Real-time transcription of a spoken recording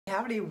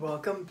Howdy,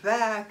 welcome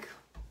back.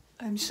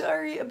 I'm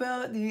sorry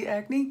about the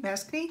acne,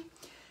 maskne.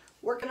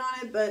 Working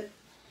on it, but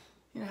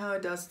you know how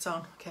it does its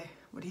own. Okay,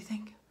 what do you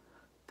think?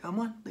 Come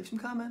on, leave some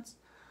comments.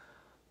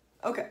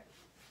 Okay,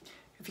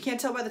 if you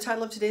can't tell by the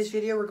title of today's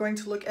video, we're going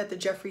to look at the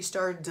Jeffree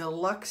Star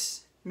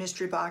Deluxe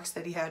mystery box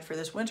that he had for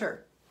this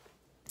winter.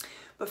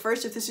 But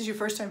first, if this is your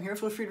first time here,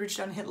 feel free to reach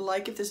down and hit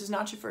like. If this is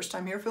not your first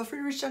time here, feel free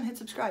to reach down and hit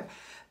subscribe.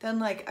 Then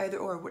like, either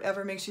or,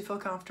 whatever makes you feel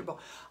comfortable.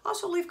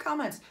 Also leave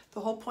comments. The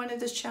whole point of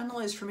this channel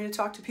is for me to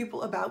talk to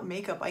people about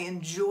makeup. I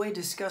enjoy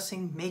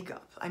discussing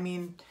makeup. I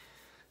mean,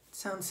 it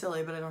sounds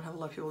silly, but I don't have a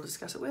lot of people to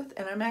discuss it with.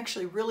 And I'm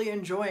actually really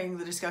enjoying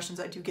the discussions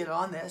I do get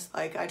on this.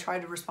 Like, I try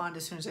to respond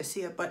as soon as I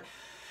see it, but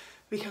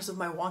because of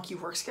my wonky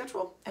work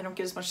schedule, I don't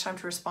get as much time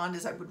to respond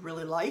as I would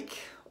really like,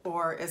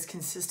 or as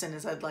consistent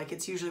as I'd like.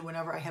 It's usually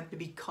whenever I happen to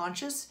be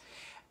conscious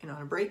and on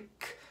a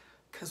break,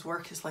 because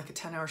work is like a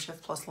 10-hour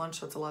shift plus lunch,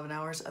 so it's 11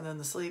 hours, and then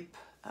the sleep,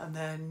 and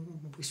then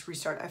we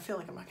restart. I feel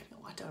like I'm not getting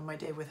a lot done in my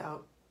day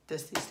without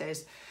this these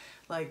days.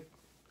 Like,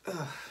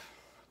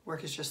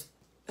 work is just,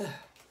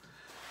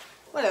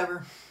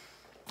 whatever.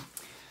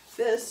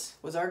 This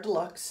was our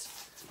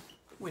deluxe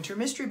winter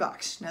mystery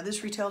box. Now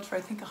this retailed for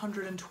I think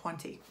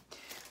 120,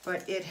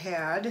 but it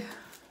had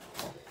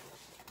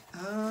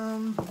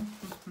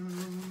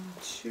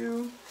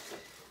 2,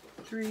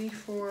 3,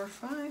 4,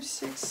 5,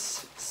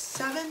 6,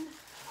 7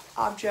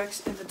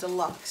 objects in the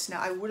deluxe. Now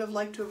I would have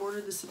liked to have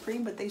ordered the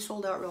Supreme, but they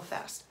sold out real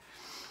fast.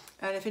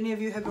 And if any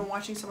of you have been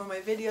watching some of my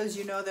videos,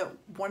 you know that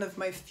one of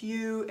my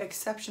few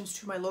exceptions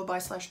to my low buy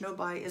 / no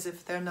buy is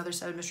if another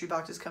set of mystery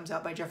boxes comes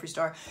out by Jeffree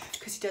Star,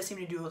 because he does seem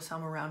to do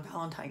some around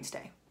Valentine's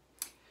Day.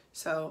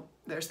 So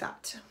there's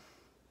that.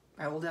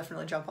 I will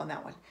definitely jump on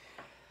that one.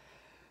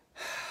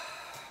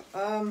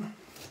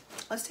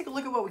 Let's take a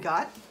look at what we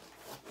got.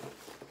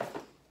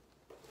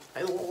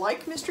 I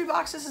like mystery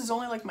boxes. This is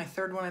only like my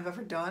third one I've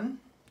ever done,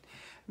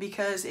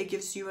 because it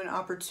gives you an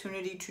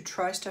opportunity to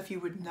try stuff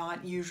you would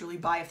not usually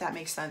buy, if that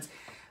makes sense.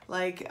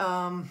 Like,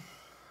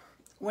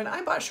 when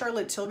I bought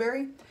Charlotte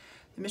Tilbury,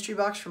 the mystery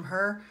box from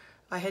her,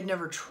 I had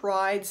never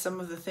tried some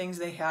of the things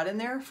they had in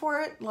there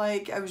for it.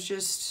 Like, I was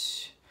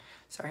just,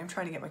 sorry, I'm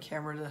trying to get my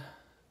camera to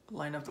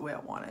line up the way I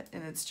want it,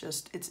 and it's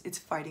just, it's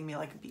fighting me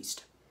like a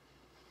beast.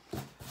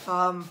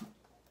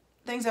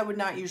 Things I would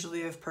not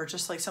usually have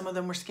purchased, like some of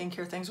them were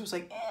skincare things. I was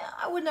like,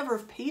 I would never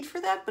have paid for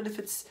that, but if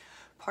it's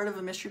part of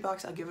a mystery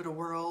box, I'll give it a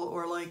whirl.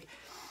 Or like,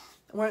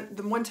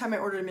 the one time I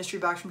ordered a mystery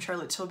box from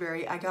Charlotte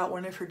Tilbury, I got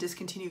one of her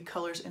discontinued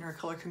colors in her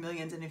color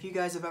chameleons. And if you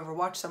guys have ever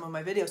watched some of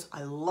my videos,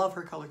 I love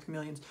her color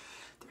chameleons.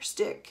 They're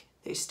stick,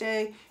 they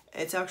stay.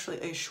 It's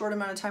actually a short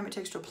amount of time it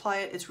takes to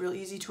apply it. It's real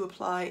easy to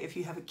apply. If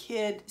you have a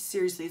kid,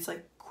 seriously, it's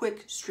like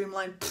quick,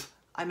 streamlined,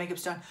 eye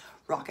makeup's done,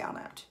 rock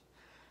out.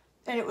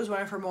 And it was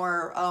one of her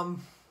more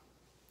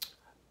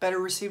better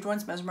received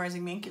ones,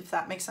 Mesmerizing Mink, if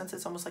that makes sense.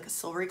 It's almost like a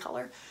silvery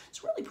color.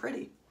 It's really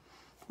pretty.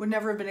 Would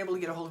never have been able to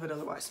get a hold of it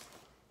otherwise.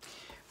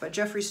 But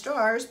Jeffree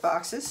Star's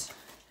boxes,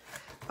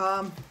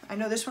 I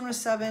know this one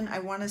was 7. I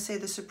want to say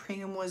the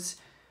Supreme was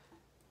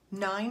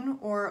 9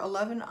 or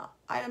 11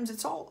 items.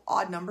 It's all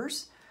odd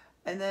numbers.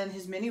 And then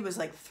his mini was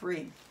like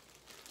 3.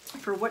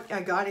 For what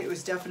I got, it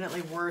was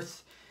definitely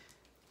worth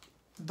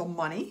the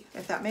money,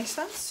 if that makes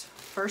sense.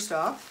 First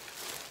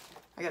off,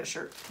 I got a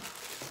shirt.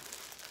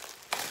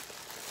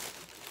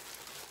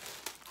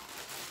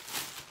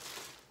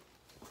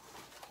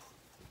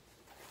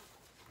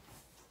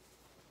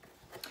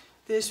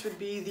 This would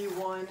be the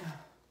one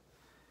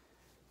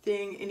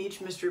thing in each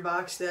mystery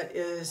box that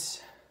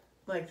is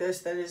like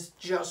this, that is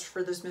just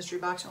for this mystery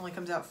box. It only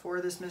comes out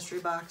for this mystery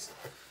box.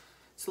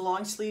 It's a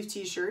long sleeve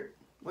t-shirt,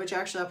 which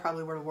actually I'll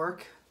probably wear to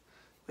work,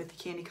 with the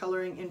candy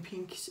coloring in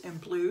pinks and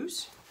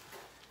blues.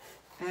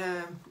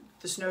 And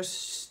the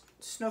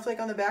snowflake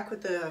on the back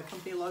with the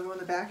company logo on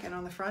the back and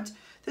on the front.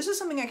 This is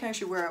something I can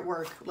actually wear at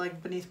work,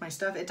 like beneath my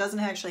stuff. It doesn't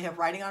actually have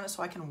writing on it,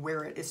 so I can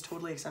wear it. It's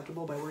totally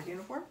acceptable by work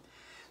uniform.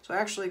 So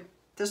actually,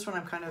 this one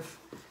I can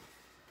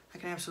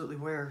absolutely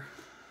wear.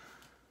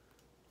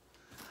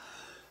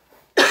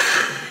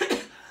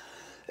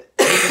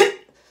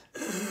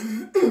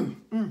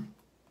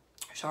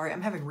 Sorry,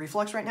 I'm having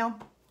reflux right now,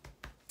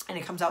 and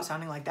it comes out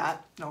sounding like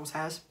that. It always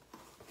has.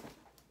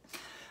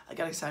 I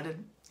got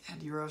excited, had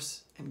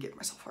Euros, and get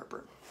myself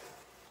heartburn.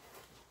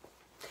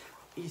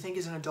 You think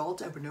as an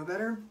adult I would know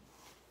better?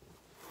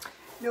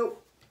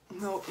 Nope.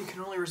 No, you can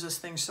only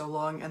resist things so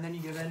long, and then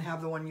you then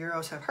have the one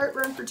Euros, have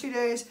heartburn for 2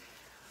 days,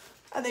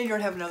 and then you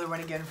don't have another one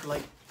again for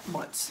like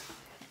months.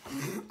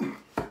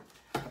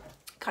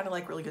 Kind of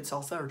like really good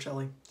salsa or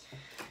chili.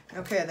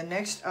 Okay, the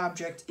next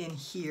object in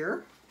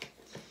here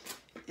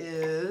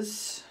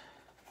is,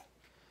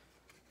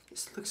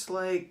 this looks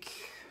like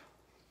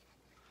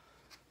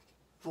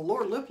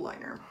velour lip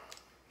liner.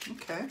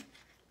 Okay,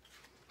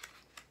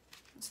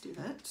 let's do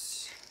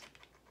that.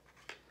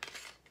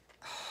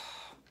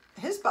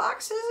 His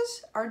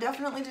boxes are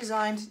definitely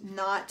designed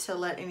not to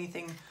let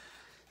anything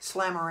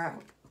slammer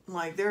out.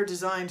 Like, they're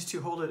designed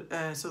to hold it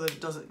so that it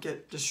doesn't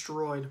get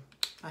destroyed.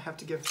 I have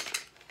to give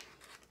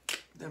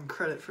them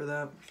credit for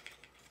that.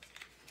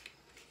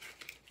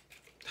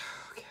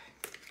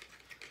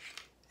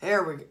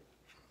 There we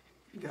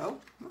go.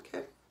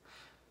 Okay.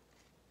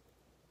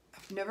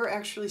 I've never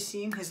actually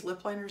seen his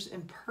lip liners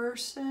in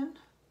person.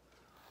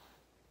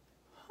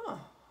 Huh.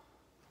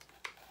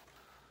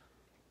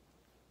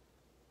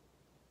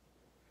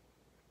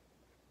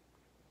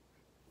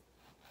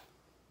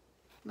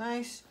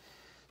 Nice.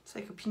 It's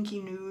like a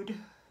pinky nude.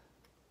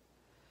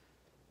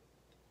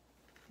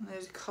 And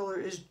his color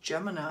is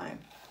Gemini.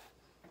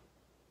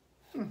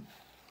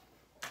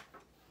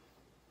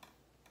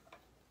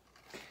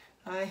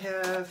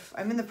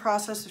 I'm in the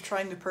process of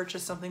trying to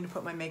purchase something to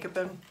put my makeup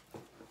in.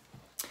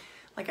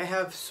 Like I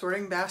have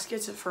sorting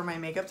baskets for my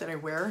makeup that I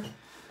wear,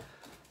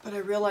 but I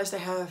realized I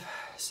have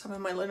some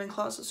in my linen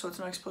closet so it's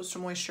not exposed to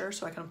moisture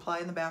so I can apply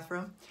in the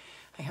bathroom.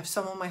 I have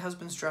some on my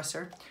husband's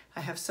dresser.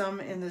 I have some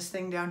in this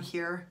thing down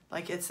here,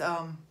 like it's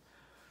a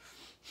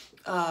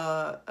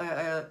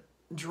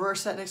drawer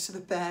set next to the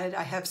bed.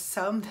 I have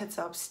some that's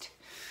upstairs.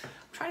 I'm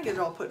trying to get it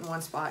all put in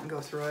one spot and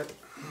go through it.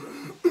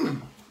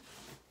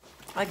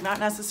 Like not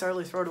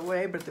necessarily throw it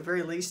away, but at the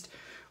very least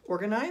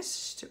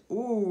organized.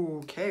 Ooh,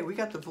 okay, we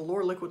got the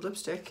velour liquid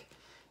lipstick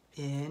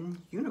in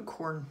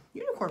unicorn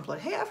blood.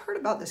 Hey, I've heard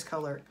about this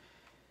color.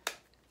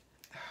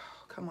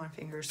 Oh, come on,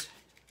 fingers.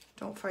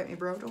 Don't fight me,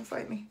 bro. Don't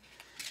fight me.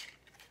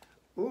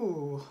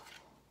 Ooh.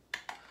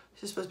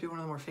 This is supposed to be one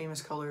of the more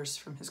famous colors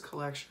from his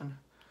collection.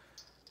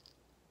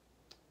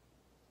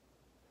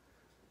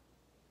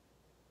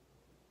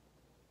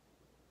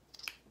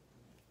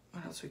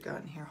 What else we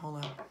got in here? Hold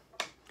on.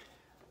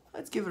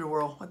 Let's give it a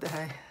whirl. What the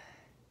heck?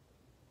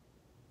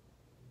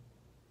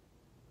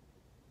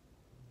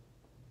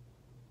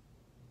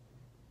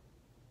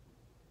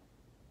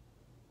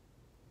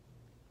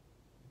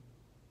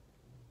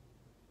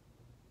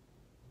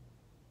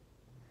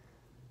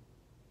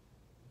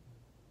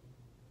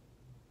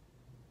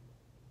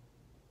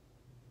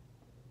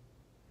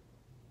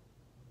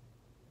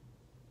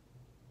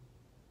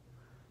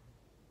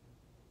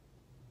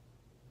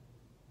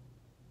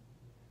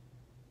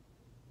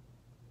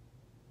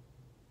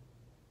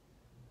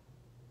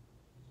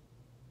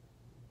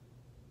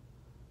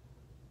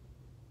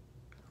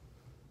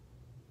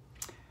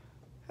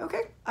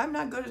 Okay, I'm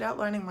not good at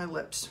outlining my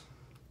lips.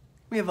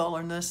 We have all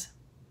learned this.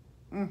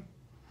 I'm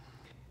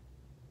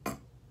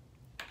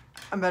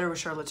better with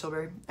Charlotte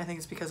Tilbury. I think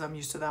it's because I'm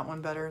used to that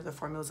one better. The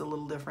formula's a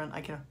little different.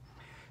 I can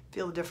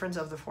feel the difference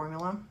of the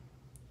formula.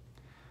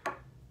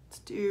 Let's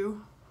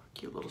do a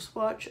cute little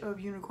swatch of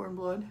unicorn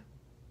blood.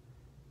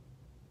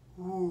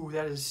 Ooh,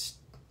 that is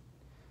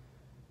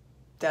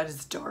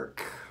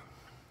dark.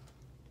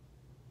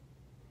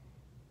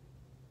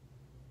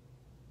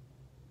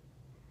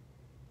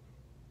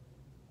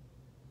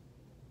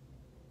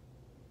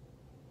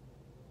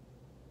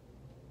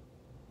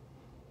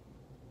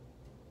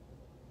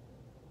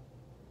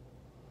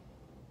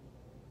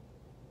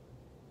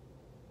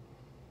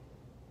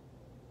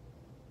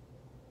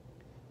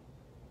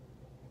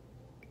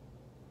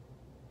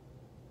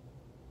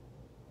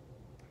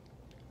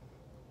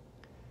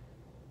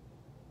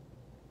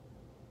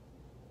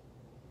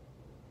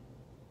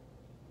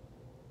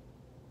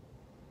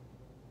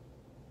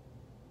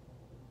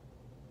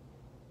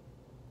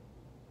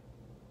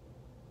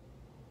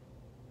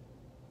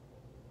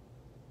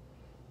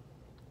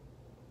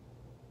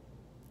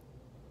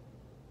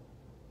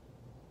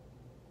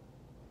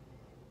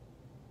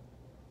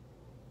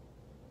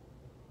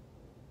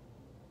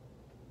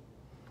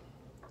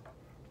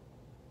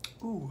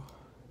 Ooh.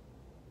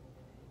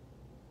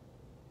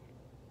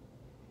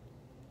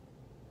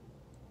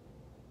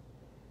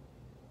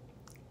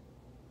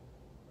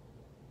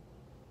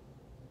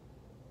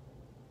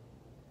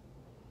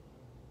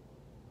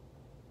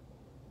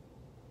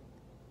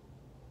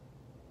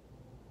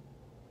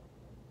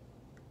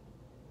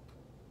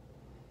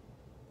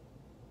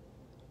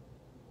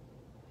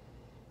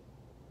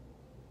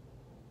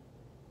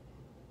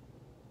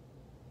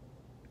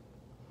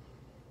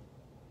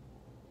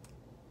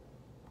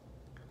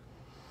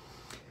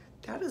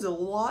 That is a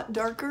lot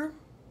darker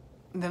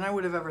than I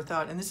would have ever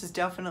thought. And this is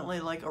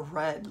definitely like a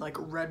red, like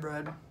a red.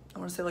 I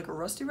want to say like a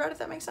rusty red, if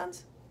that makes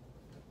sense.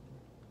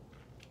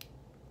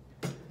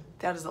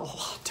 That is a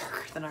lot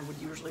darker than I would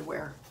usually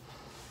wear.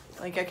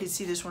 Like I could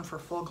see this one for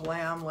full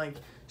glam, like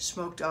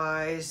smoked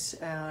eyes,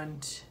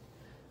 and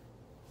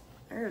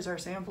there's our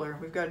sampler.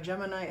 We've got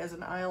Gemini as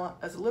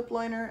a lip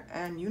liner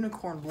and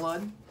unicorn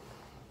blood.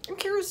 I'm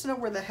curious to know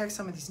where the heck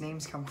some of these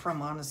names come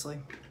from, honestly.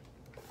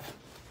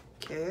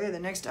 Okay, the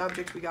next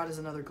object we got is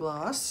another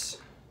gloss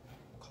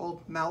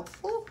called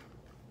Mouthful.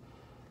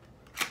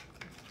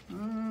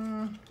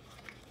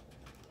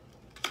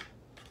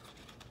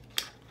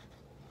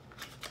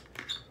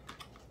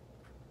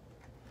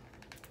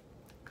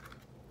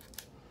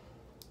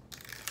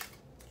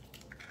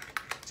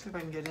 See if I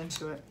can get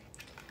into it.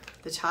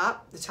 The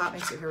top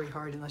makes it very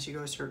hard unless you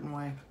go a certain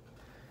way.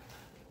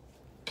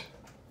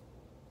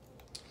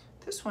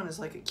 This one is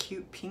like a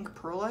cute pink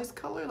pearlized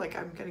color. Like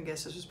I'm gonna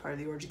guess this was part of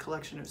the Orgy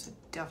collection. It was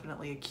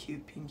definitely a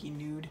cute pinky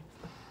nude.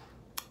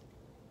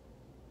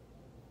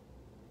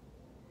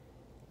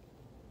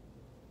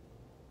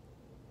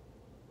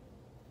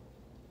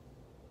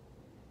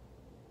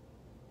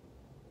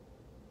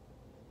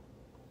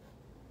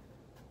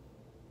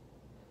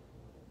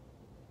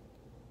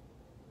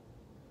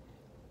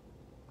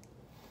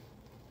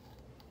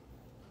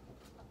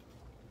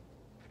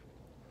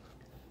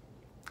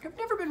 I've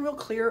never been real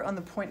clear on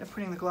the point of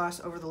putting the gloss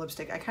over the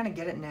lipstick. I kind of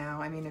get it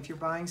now. I mean, if you're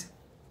buying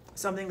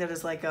something that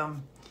is like a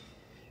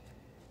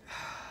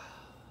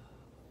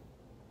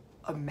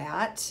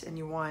matte and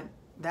you want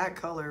that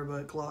color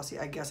but glossy,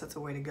 I guess that's a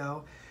way to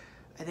go.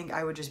 I think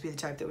I would just be the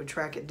type that would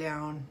track it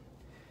down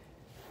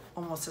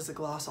almost as a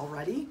gloss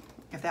already,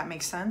 if that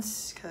makes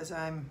sense, because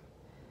I'm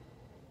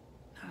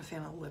not a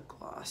fan of lip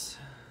gloss.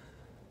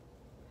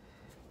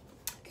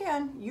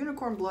 And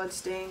Unicorn Blood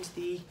stains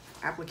the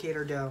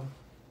applicator dough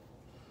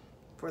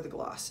for the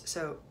gloss.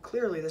 So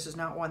clearly this is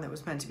not one that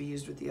was meant to be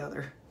used with the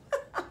other.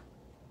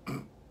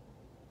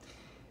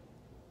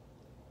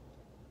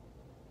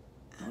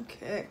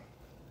 Okay.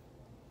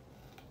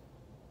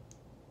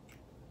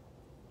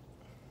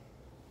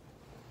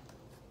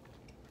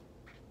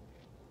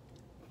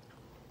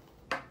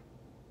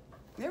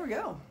 There we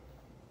go.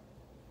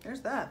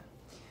 There's that.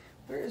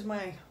 Where is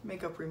my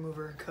makeup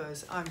remover?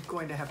 Because I'm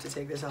going to have to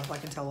take this off, I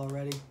can tell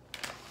already.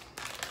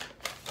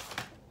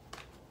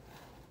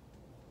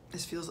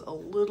 This feels a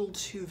little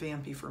too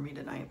vampy for me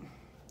tonight.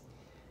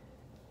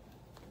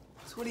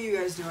 So what are you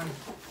guys doing?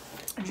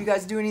 Did you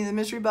guys do any of the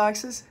mystery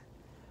boxes?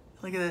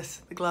 Look at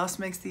this. The gloss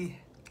makes the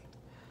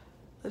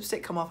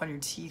lipstick come off on your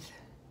teeth.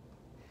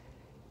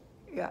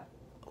 Yeah,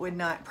 would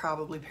not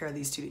probably pair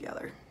these two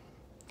together.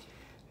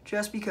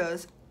 Just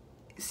because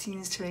it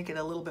seems to make it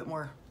a little bit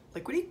more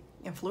liquidy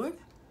and fluid.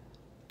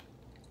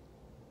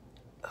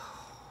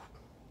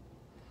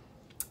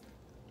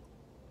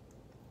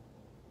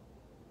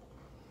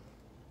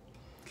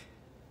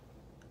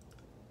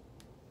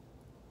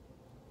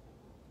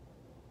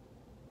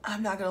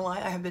 I'm not gonna lie,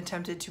 I have been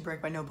tempted to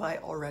break my no buy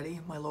already,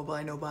 my low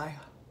buy, no buy.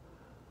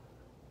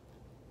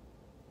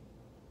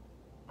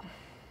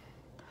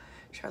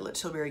 Charlotte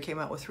Tilbury came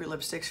out with 3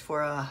 lipsticks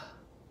for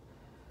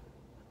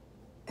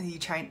the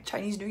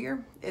Chinese New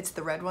Year. It's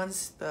the red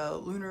ones, the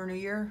Lunar New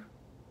Year.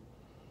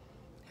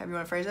 However you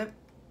want to phrase it.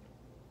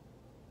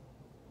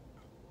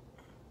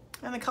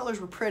 And the colors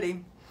were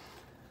pretty,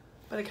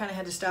 but I kind of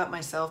had to stop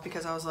myself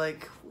because I was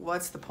like,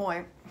 what's the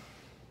point?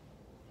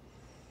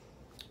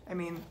 I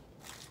mean,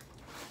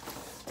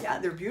 yeah,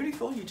 they're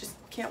beautiful. You just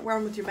can't wear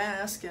them with your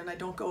mask, and I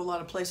don't go a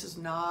lot of places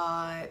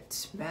not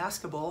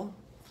maskable.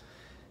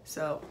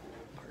 So,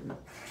 pardon.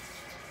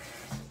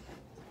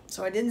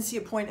 So I didn't see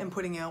a point in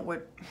putting out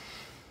what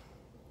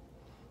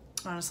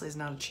honestly is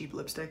not a cheap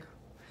lipstick.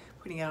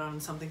 Putting out on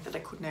something that I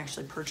couldn't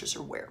actually purchase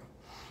or wear.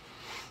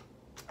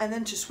 And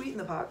then to sweeten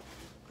the pot,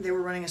 they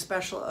were running a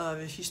special of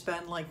if you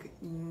spend like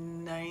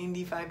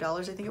 $95,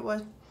 I think it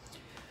was,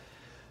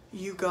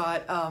 you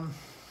got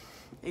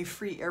a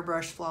free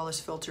Airbrush Flawless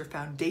Filter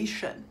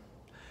Foundation,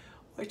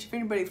 which if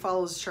anybody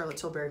follows Charlotte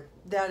Tilbury,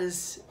 that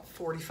is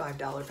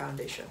 $45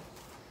 foundation.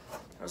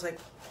 I was like,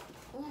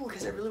 ooh,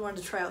 because I really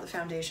wanted to try out the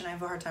foundation. I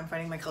have a hard time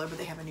finding my color, but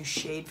they have a new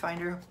shade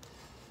finder.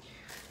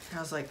 And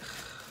I was like,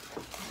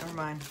 never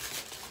mind.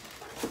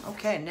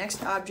 Okay,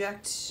 next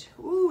object.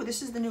 Ooh,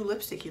 this is the new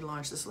lipstick he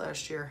launched this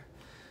last year.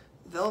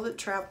 Velvet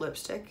Trap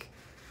lipstick.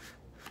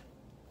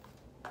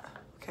 Okay,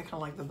 I kind of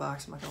like the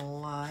box, I'm not gonna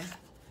lie.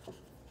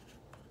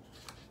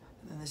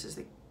 And this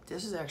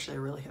is actually a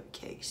really heavy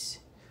case.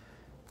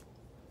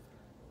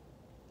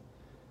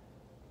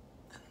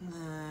 And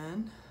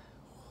then,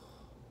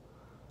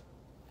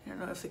 I don't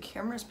know if the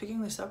camera is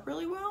picking this up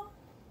really well.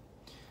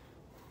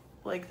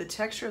 Like the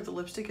texture of the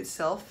lipstick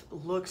itself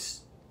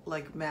looks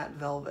like matte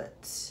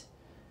velvet.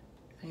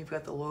 And you've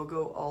got the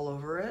logo all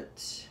over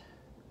it.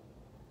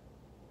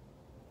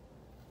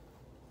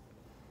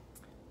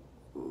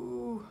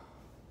 Ooh,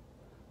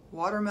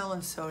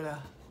 watermelon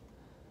soda.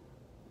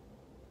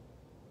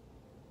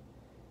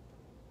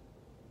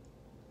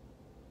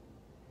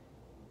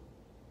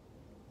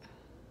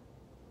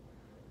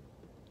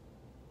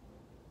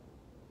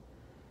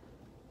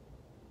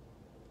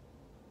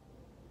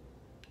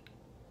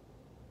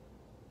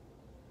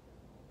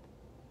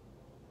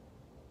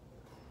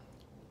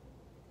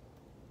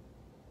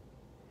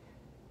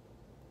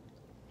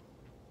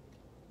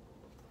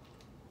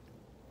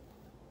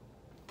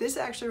 This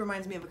actually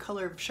reminds me of a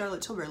color of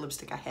Charlotte Tilbury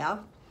lipstick I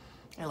have.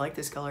 I like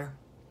this color.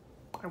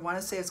 I want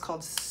to say it's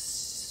called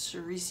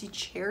Cerise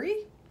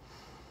Cherry.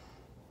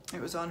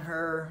 It was on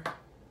her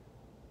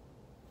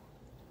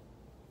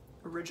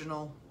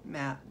original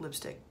matte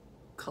lipstick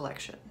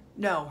collection.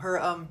 No, her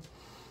it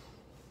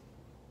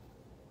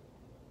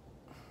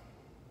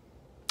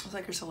was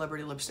like her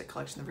celebrity lipstick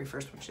collection, the very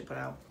first one she put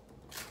out.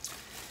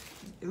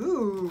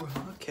 Ooh,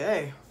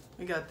 okay.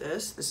 We got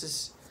this. This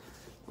is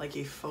like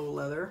a faux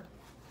leather.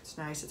 It's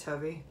nice, it's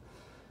heavy.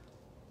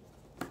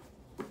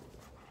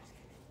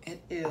 It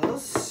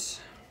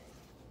is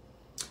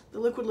the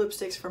liquid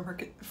lipsticks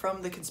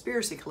from the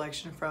Conspiracy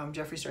collection, from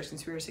Jeffree Star's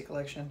Conspiracy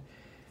collection.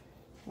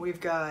 We've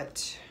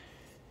got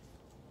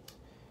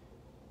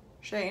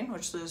Shane,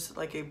 which is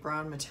like a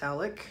brown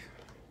metallic.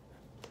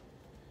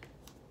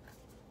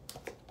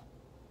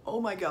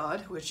 Oh my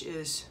God, which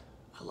is,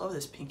 I love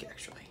this pink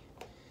actually.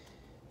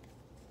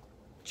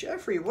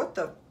 Jeffree, what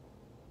the?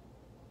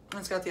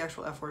 It's got the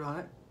actual F word on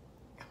it.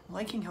 I'm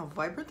liking how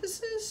vibrant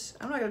this is.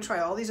 I'm not gonna try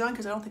all these on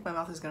because I don't think my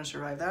mouth is gonna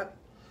survive that.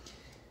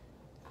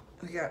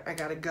 I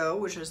got a Go,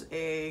 which is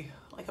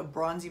like a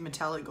bronzy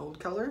metallic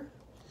gold color.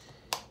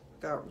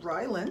 Got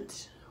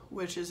Rylant,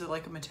 which is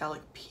like a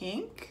metallic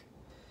pink,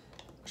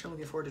 which I'm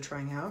looking forward to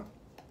trying out.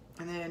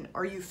 And then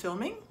Are You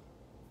Filming,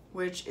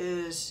 which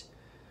is,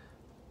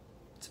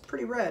 it's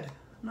pretty red.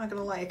 I'm not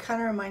gonna lie, it kind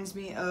of reminds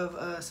me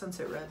of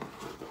Sunset Red.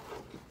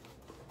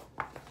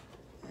 I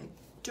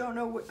don't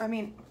know what, I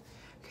mean,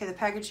 okay, the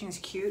packaging is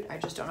cute. I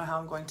just don't know how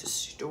I'm going to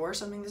store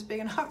something this big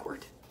and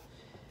awkward.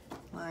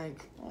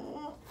 Like,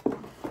 oh.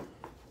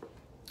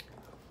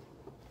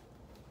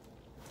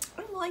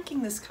 I'm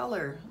liking this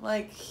color,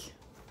 like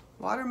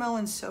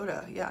watermelon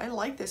soda. Yeah, I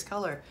like this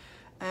color.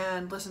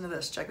 And listen to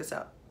this, check this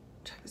out.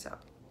 Check this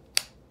out.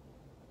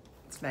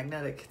 It's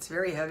magnetic. It's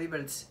very heavy, but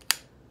it's a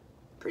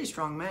pretty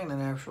strong magnet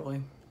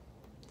actually.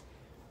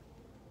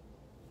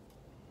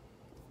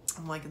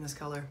 I'm liking this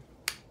color.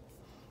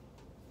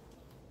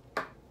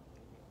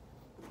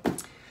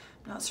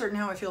 Not certain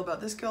how I feel about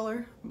this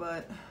color,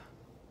 but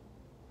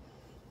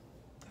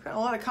I've got a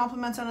lot of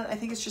compliments on it. I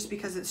think it's just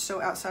because it's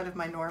so outside of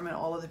my norm, and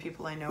all of the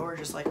people I know are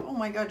just like, oh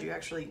my God, you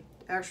actually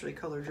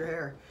colored your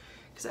hair.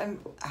 Because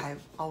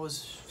I've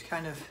always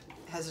kind of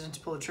hesitant to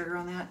pull the trigger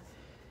on that.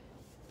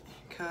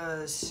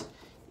 Because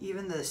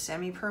even the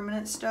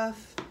semi-permanent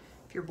stuff,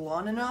 if you're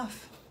blonde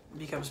enough, it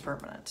becomes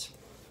permanent.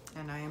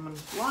 And I am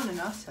blonde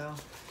enough, so.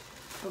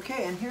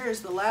 Okay, and here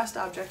is the last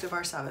object of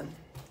our 7.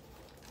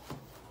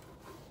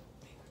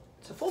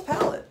 It's a full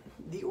palette,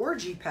 the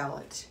Orgy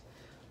palette.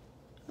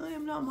 I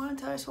am not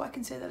monetized, so I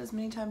can say that as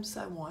many times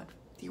as I want.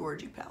 The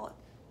Orgy palette.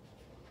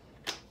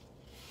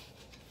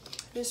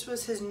 This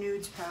was his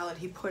nudes palette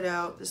he put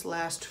out this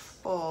last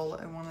fall,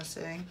 I want to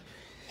say.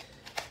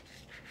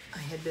 I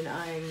had been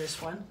eyeing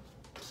this one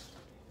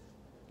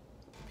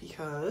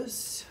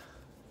because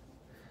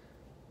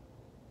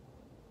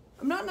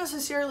I'm not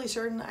necessarily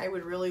certain I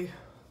would really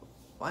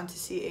want to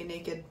see a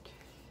naked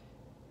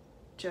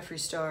Jeffree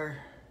Star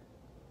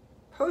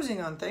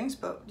posing on things,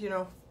 but you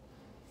know,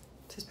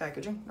 it's his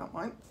packaging, not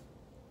mine.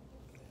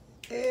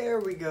 There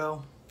we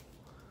go.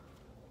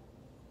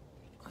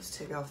 Let's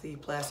take off the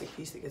plastic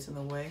piece that gets in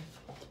the way.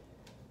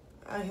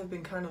 I have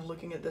been kind of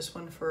looking at this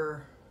one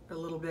for a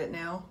little bit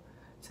now,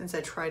 since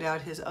I tried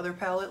out his other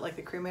palette, like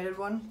the cremated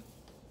one.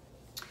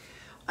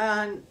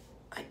 And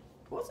I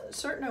wasn't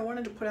certain I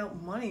wanted to put out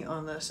money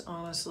on this,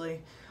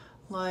 honestly.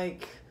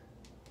 Like,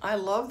 I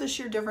love the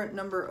sheer different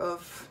number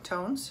of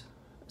tones.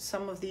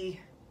 Some of the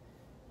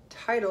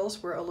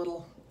titles were a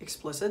little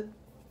explicit,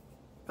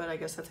 but I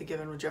guess that's a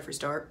given with Jeffree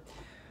Star.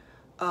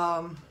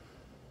 But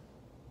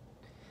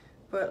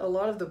a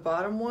lot of the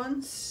bottom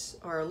ones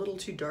are a little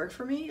too dark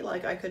for me.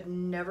 Like, I could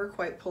never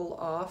quite pull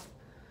off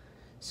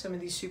some of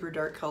these super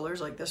dark colors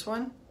like this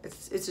one.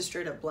 It's a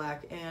straight up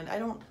black, and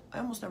I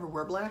almost never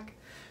wear black.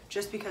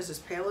 Just because as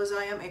pale as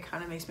I am, it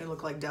kind of makes me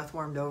look like death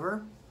warmed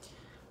over.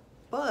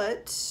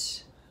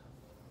 But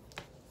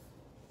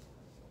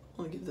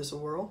I'll give this a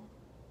whirl.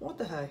 What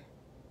the heck?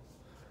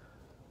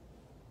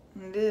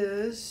 It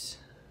is,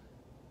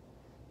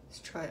 let's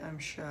try I'm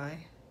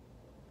Shy.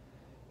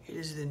 It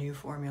is the new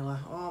formula.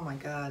 Oh my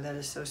God, that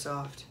is so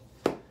soft.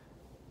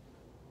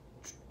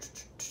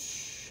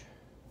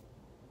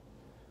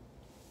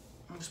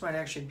 This might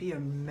actually be a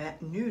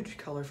matte nude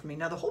color for me.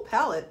 Now the whole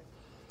palette,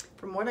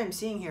 from what I'm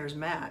seeing here, is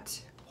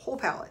matte. Whole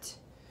palette.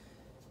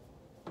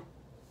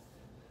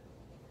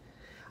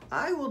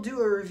 I will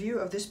do a review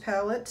of this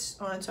palette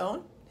on its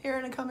own here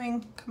in the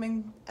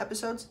coming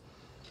episodes.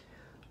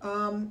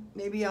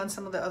 Maybe on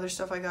some of the other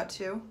stuff I got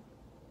too.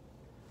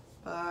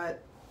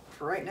 But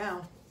for right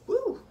now,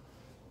 woo!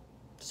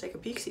 Let's take a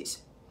peeksies.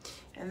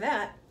 And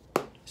that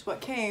is what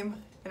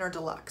came in our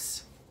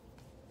deluxe.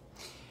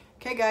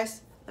 Okay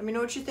guys, let me know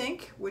what you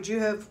think. Would you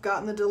have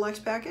gotten the deluxe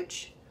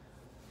package?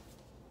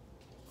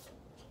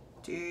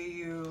 Do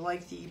you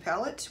like the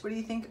palette? What do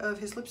you think of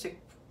his lipstick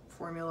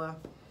formula?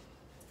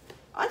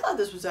 I thought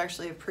this was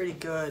actually a pretty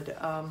good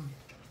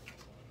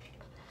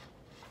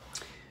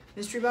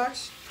mystery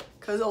box,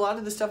 because a lot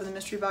of the stuff in the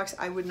mystery box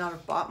I would not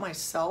have bought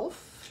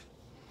myself,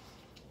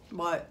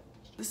 but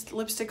this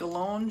lipstick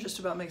alone just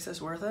about makes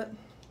this worth it,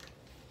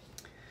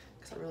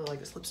 because I really like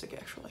this lipstick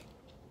actually.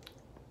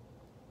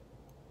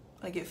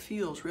 Like, it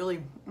feels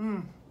really,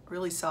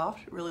 really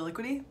soft, really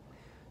liquidy,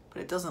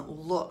 but it doesn't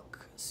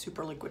look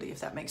super liquidy, if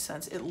that makes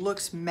sense. It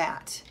looks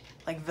matte,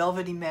 like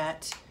velvety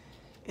matte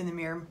in the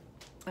mirror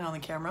and on the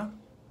camera.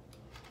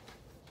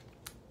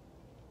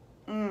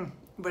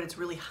 But it's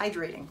really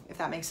hydrating, if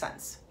that makes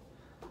sense.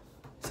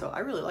 So I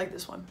really like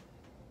this one.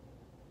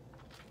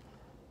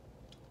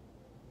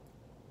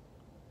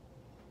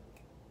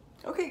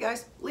 Okay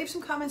guys, leave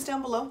some comments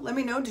down below. Let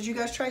me know, did you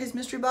guys try his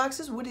mystery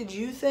boxes? What did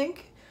you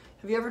think?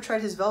 Have you ever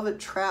tried his Velvet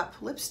Trap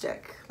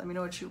lipstick? Let me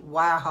know what you,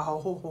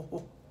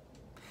 wow.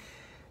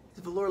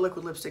 His velour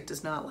liquid lipstick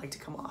does not like to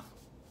come off.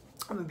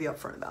 I'm gonna be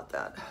upfront about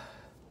that,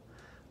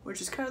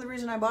 which is kind of the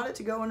reason I bought it,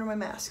 to go under my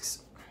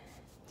masks.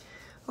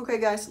 Okay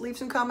guys, leave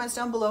some comments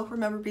down below.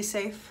 Remember, be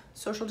safe,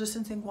 social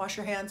distancing, wash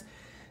your hands,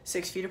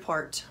 6 feet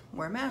apart,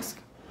 wear a mask.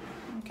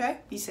 Okay,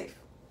 be safe.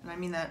 And I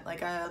mean that, like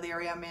the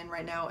area I'm in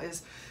right now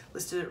is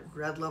listed at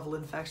red level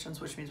infections,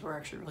 which means we're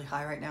actually really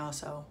high right now,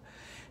 so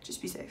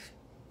just be safe.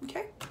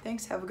 Okay,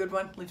 thanks, have a good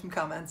one, leave some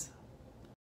comments.